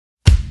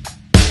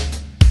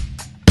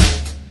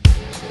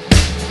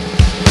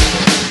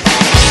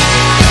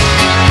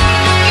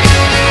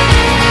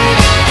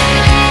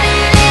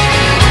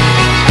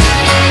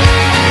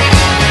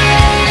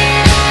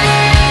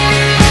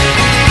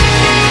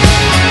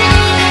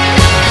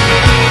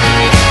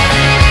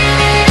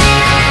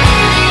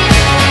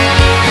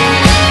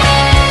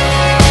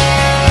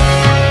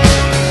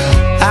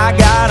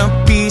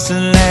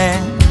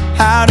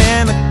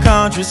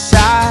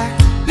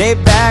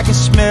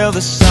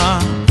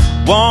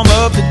warm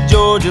up the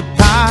Georgia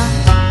pie.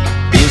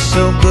 Feels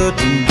so good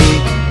to be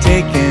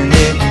taking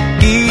it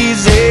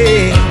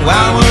easy.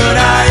 Why would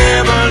I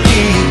ever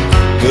leave?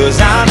 'Cause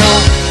I know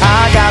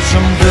I got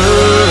some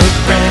good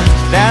friends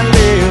that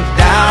live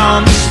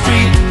down the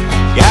street.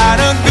 Got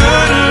a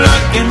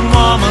good-looking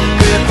woman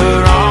with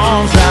her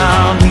arms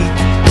round me.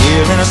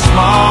 Here in a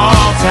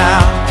small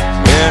town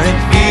where it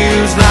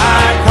feels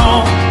like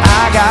home.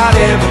 I got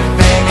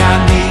everything I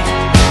need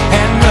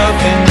and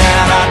nothing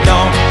that I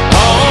don't.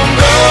 Home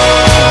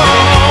grown,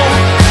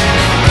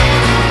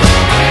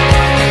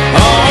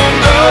 home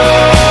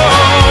grown.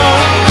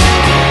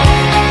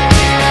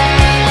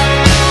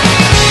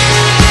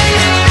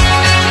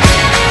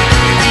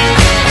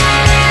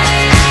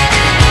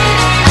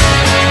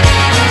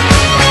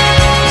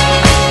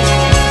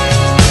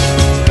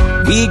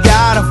 We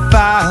got a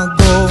fire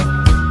go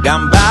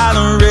down by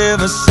the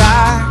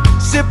riverside.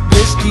 Sip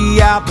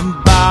whiskey out the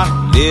bar,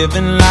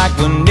 living like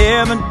we'll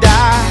never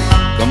die.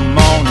 Come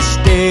on and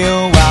stay a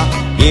while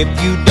if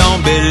you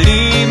don't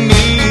believe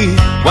me.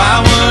 Why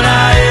would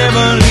I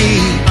ever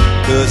leave?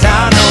 'Cause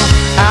I know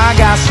I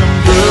got some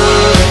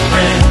good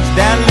friends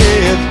that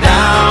live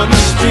down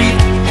the street.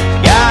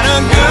 Got a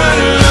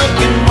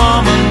good-looking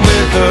woman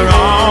with her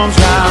arms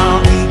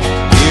round me.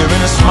 Here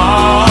in a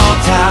small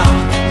town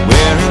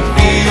where it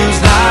feels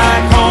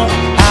like home.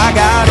 I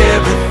got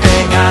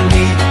everything I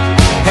need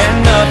and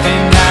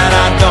nothing that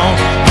I don't.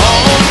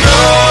 Oh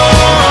no,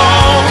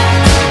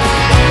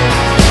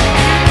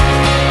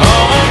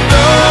 oh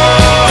no,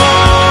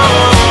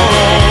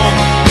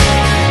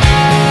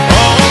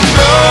 oh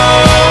no,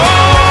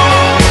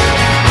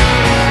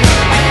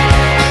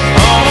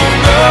 oh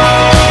no.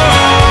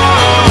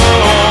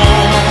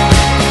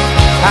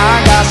 I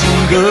got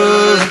some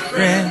good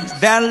friends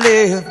that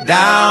live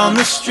down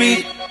the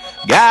street.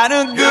 Got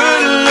a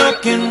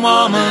good-looking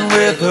woman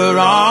with her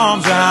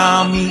arms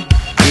around me.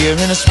 Here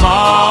in a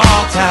small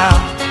town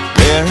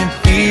where it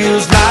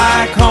feels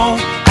like home.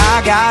 I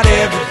got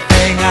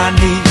everything I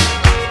need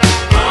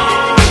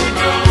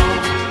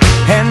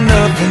and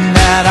nothing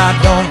that I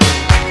don't.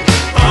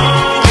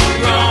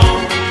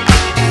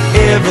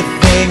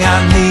 Everything I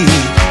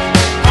need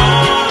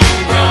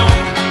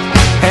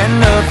and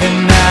nothing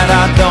that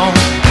I don't.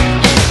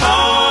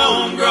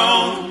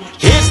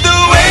 It's the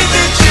way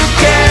that you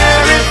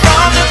carry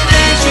from the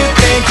things you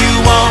think you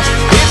want.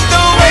 It's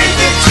the way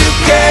that you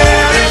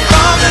carry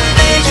from the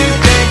things you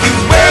think you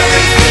wear.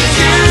 It's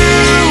you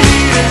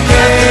even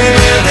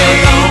carry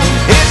on.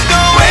 It's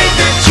the way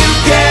that you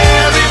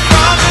carry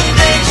from the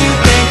things you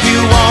think you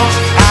want.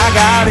 I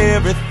got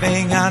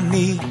everything I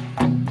need,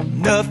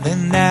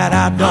 nothing that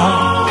I don't.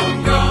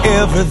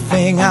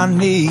 Everything I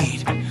need,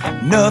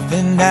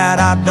 nothing that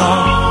I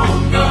don't.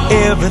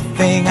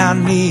 Everything I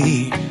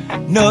need,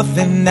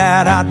 nothing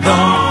that I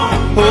don't.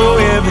 Oh,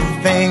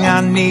 everything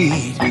I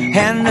need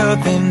and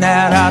nothing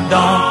that I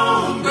don't.